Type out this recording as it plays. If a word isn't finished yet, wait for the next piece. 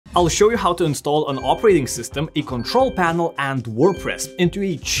I'll show you how to install an operating system, a control panel, and WordPress into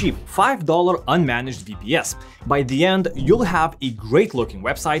a cheap $5 unmanaged VPS. By the end, you'll have a great-looking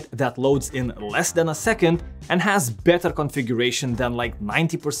website that loads in less than a second and has better configuration than like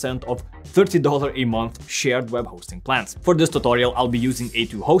 90% of $30 a month shared web hosting plans. For this tutorial, I'll be using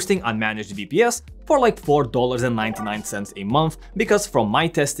A2 Hosting Unmanaged VPS for like $4.99 a month because from my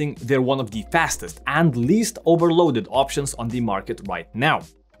testing, they're one of the fastest and least overloaded options on the market right now.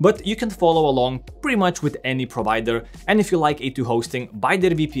 But you can follow along pretty much with any provider, and if you like A2 Hosting, buy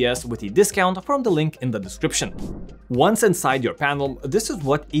their VPS with a discount from the link in the description. Once inside your panel, this is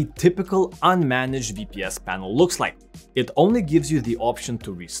what a typical unmanaged VPS panel looks like. It only gives you the option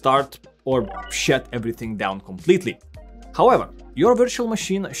to restart or shut everything down completely. However, your virtual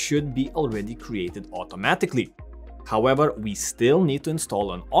machine should be already created automatically. However, we still need to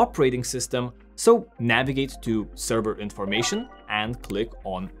install an operating system, so navigate to Server Information and click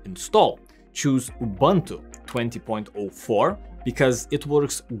on Install. Choose Ubuntu 20.04 because it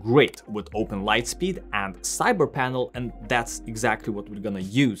works great with Open Lightspeed and CyberPanel, and that's exactly what we're gonna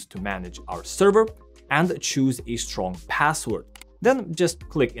use to manage our server, and choose a strong password. Then just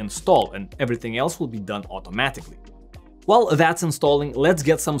click Install and everything else will be done automatically. While that's installing, let's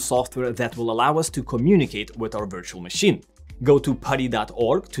get some software that will allow us to communicate with our virtual machine. Go to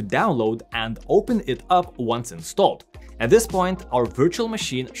putty.org to download and open it up once installed. At this point, our virtual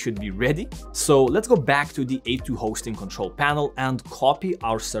machine should be ready, so let's go back to the A2 Hosting control panel and copy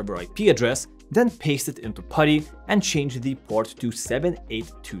our server IP address, then paste it into Putty and change the port to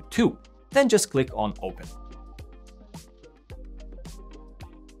 7822. Then just click on Open.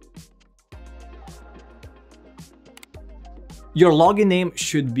 Your login name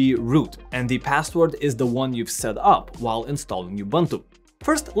should be root, and the password is the one you've set up while installing Ubuntu.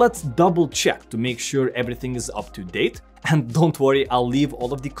 First, let's double check to make sure everything is up to date, and don't worry, I'll leave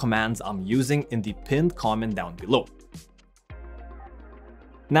all of the commands I'm using in the pinned comment down below.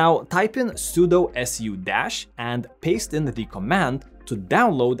 Now type in sudo su- and paste in the command to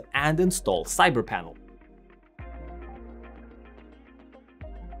download and install CyberPanel.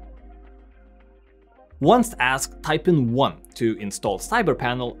 Once asked, type in 1 to install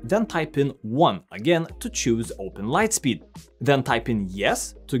CyberPanel, then type in 1 again to choose Open Lightspeed. Then type in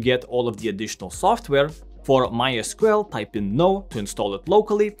yes to get all of the additional software. For MySQL, type in no to install it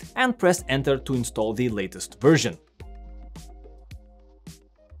locally and press enter to install the latest version.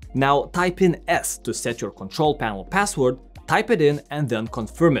 Now type in S to set your control panel password, type it in and then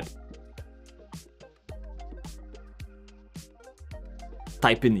confirm it.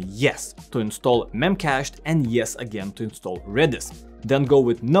 Type in yes to install Memcached and yes again to install Redis. Then go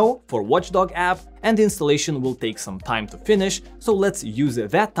with no for Watchdog app, and the installation will take some time to finish, so let's use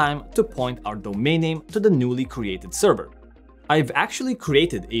that time to point our domain name to the newly created server. I've actually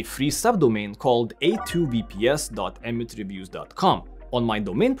created a free subdomain called a2vps.emit.reviews.com on my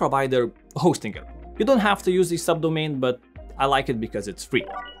domain provider, Hostinger. You don't have to use a subdomain, but I like it because it's free.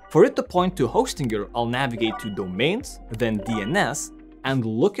 For it to point to Hostinger, I'll navigate to Domains, then DNS, and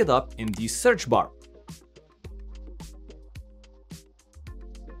look it up in the search bar.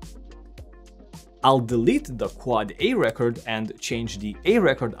 I'll delete the quad A record and change the A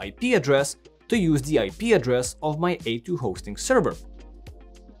record IP address to use the IP address of my A2 hosting server.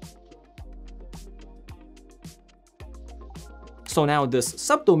 So now this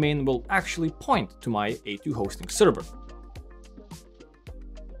subdomain will actually point to my A2 hosting server.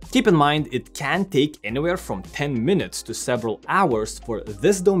 Keep in mind, it can take anywhere from 10 minutes to several hours for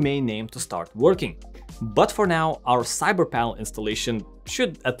this domain name to start working. But for now, our CyberPanel installation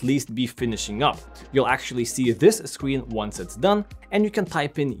should at least be finishing up. You'll actually see this screen once it's done, and you can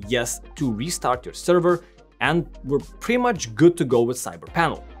type in yes to restart your server, and we're pretty much good to go with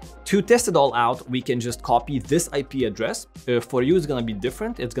CyberPanel. To test it all out, we can just copy this IP address. For you, it's gonna be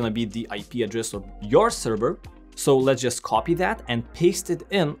different. It's gonna be the IP address of your server. So let's just copy that and paste it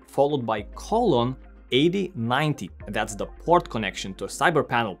in, followed by :8090. That's the port connection to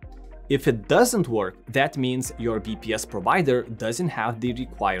CyberPanel. If it doesn't work, that means your VPS provider doesn't have the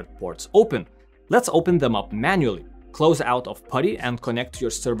required ports open. Let's open them up manually. Close out of Putty and connect to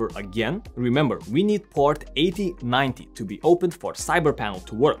your server again. Remember, we need port 8090 to be opened for CyberPanel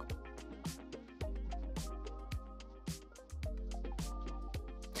to work.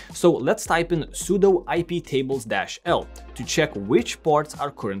 So let's type in sudo iptables-l to check which ports are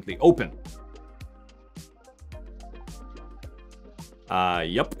currently open.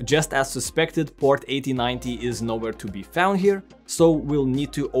 Yep, just as suspected, port 8090 is nowhere to be found here, so we'll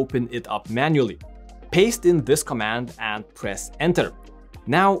need to open it up manually. Paste in this command and press enter.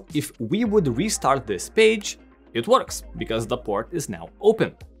 Now, if we would restart this page, it works because the port is now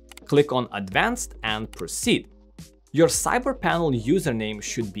open. Click on Advanced and Proceed. Your CyberPanel username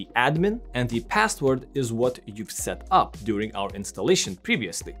should be admin, and the password is what you've set up during our installation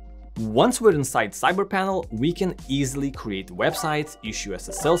previously. Once we're inside CyberPanel, we can easily create websites, issue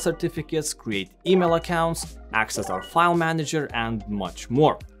SSL certificates, create email accounts, access our file manager, and much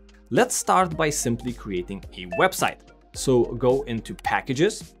more. Let's start by simply creating a website. So go into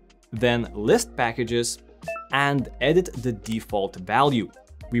Packages, then List Packages, and edit the default value.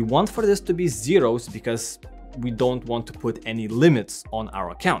 We want for this to be zeros because we don't want to put any limits on our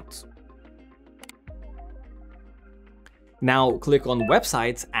account. Now click on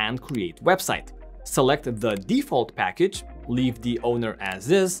Websites and Create Website. Select the default package, leave the owner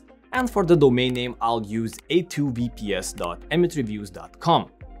as is, and for the domain name I'll use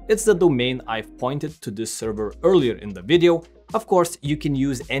a2vps.emit.reviews.com. It's the domain I've pointed to this server earlier in the video. Of course, you can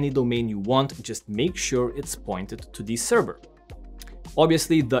use any domain you want, just make sure it's pointed to the server.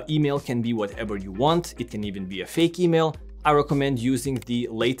 Obviously, the email can be whatever you want, it can even be a fake email. I recommend using the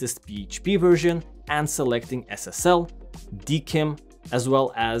latest PHP version and selecting SSL, DKIM, as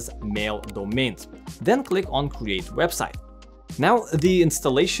well as mail domains. Then click on Create Website. Now the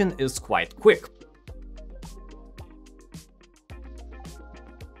installation is quite quick.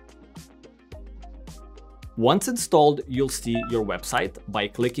 Once installed, you'll see your website by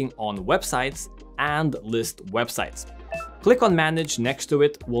clicking on Websites and List Websites. Click on Manage next to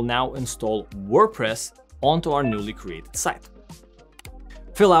it. We'll now install WordPress onto our newly created site.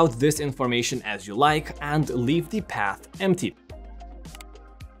 Fill out this information as you like and leave the path empty.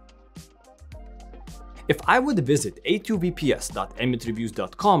 If I would visit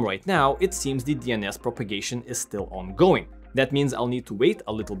a2vps.emit.reviews.com right now, it seems the DNS propagation is still ongoing. That means I'll need to wait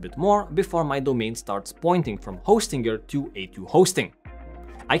a little bit more before my domain starts pointing from Hostinger to A2 hosting.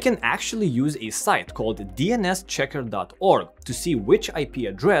 I can actually use a site called dnschecker.org to see which IP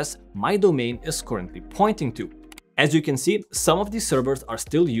address my domain is currently pointing to. As you can see, some of these servers are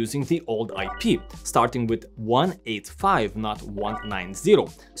still using the old IP, starting with 185, not 190,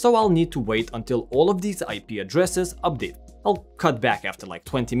 so I'll need to wait until all of these IP addresses update. I'll cut back after like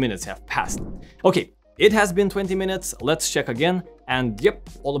 20 minutes have passed. Okay, it has been 20 minutes, let's check again, and yep,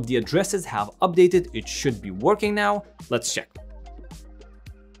 all of the addresses have updated, it should be working now, let's check.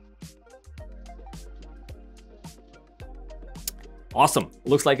 Awesome,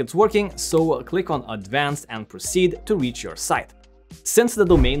 looks like it's working, so click on Advanced and Proceed to reach your site. Since the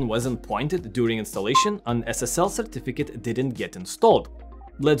domain wasn't pointed during installation, an SSL certificate didn't get installed.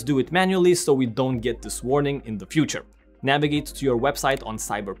 Let's do it manually so we don't get this warning in the future. Navigate to your website on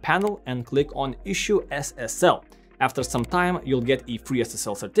CyberPanel and click on Issue SSL. After some time, you'll get a free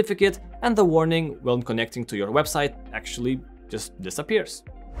SSL certificate, and the warning when connecting to your website actually just disappears.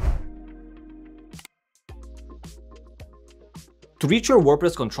 To reach your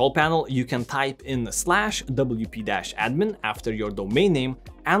WordPress control panel, you can type in /wp-admin after your domain name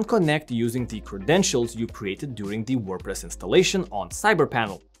and connect using the credentials you created during the WordPress installation on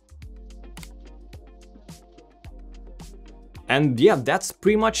CyberPanel. And yeah, that's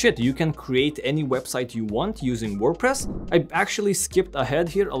pretty much it. You can create any website you want using WordPress. I actually skipped ahead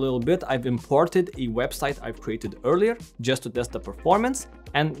here a little bit. I've imported a website I've created earlier just to test the performance.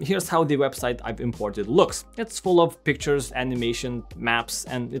 And here's how the website I've imported looks. It's full of pictures, animation, maps,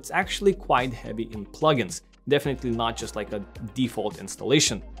 and it's actually quite heavy in plugins. Definitely not just like a default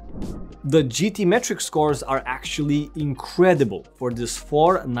installation. The GTmetrix scores are actually incredible for this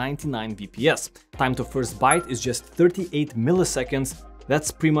 499 VPS. Time to first byte is just 38 milliseconds.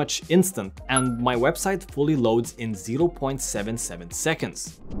 That's pretty much instant, and my website fully loads in 0.77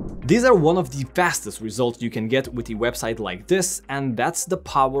 seconds. These are one of the fastest results you can get with a website like this, and that's the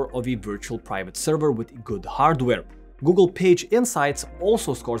power of a virtual private server with good hardware. Google Page Insights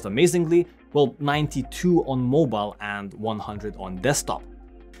also scores amazingly, well, 92 on mobile and 100 on desktop.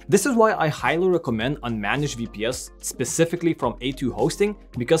 This is why I highly recommend Unmanaged VPS, specifically from A2 hosting,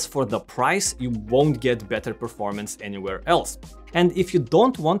 because for the price, you won't get better performance anywhere else. And if you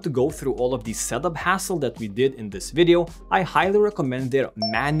don't want to go through all of the setup hassle that we did in this video, I highly recommend their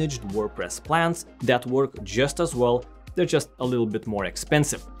managed WordPress plans that work just as well, they're just a little bit more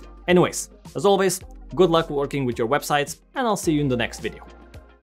expensive. Anyways, as always, good luck working with your websites, and I'll see you in the next video.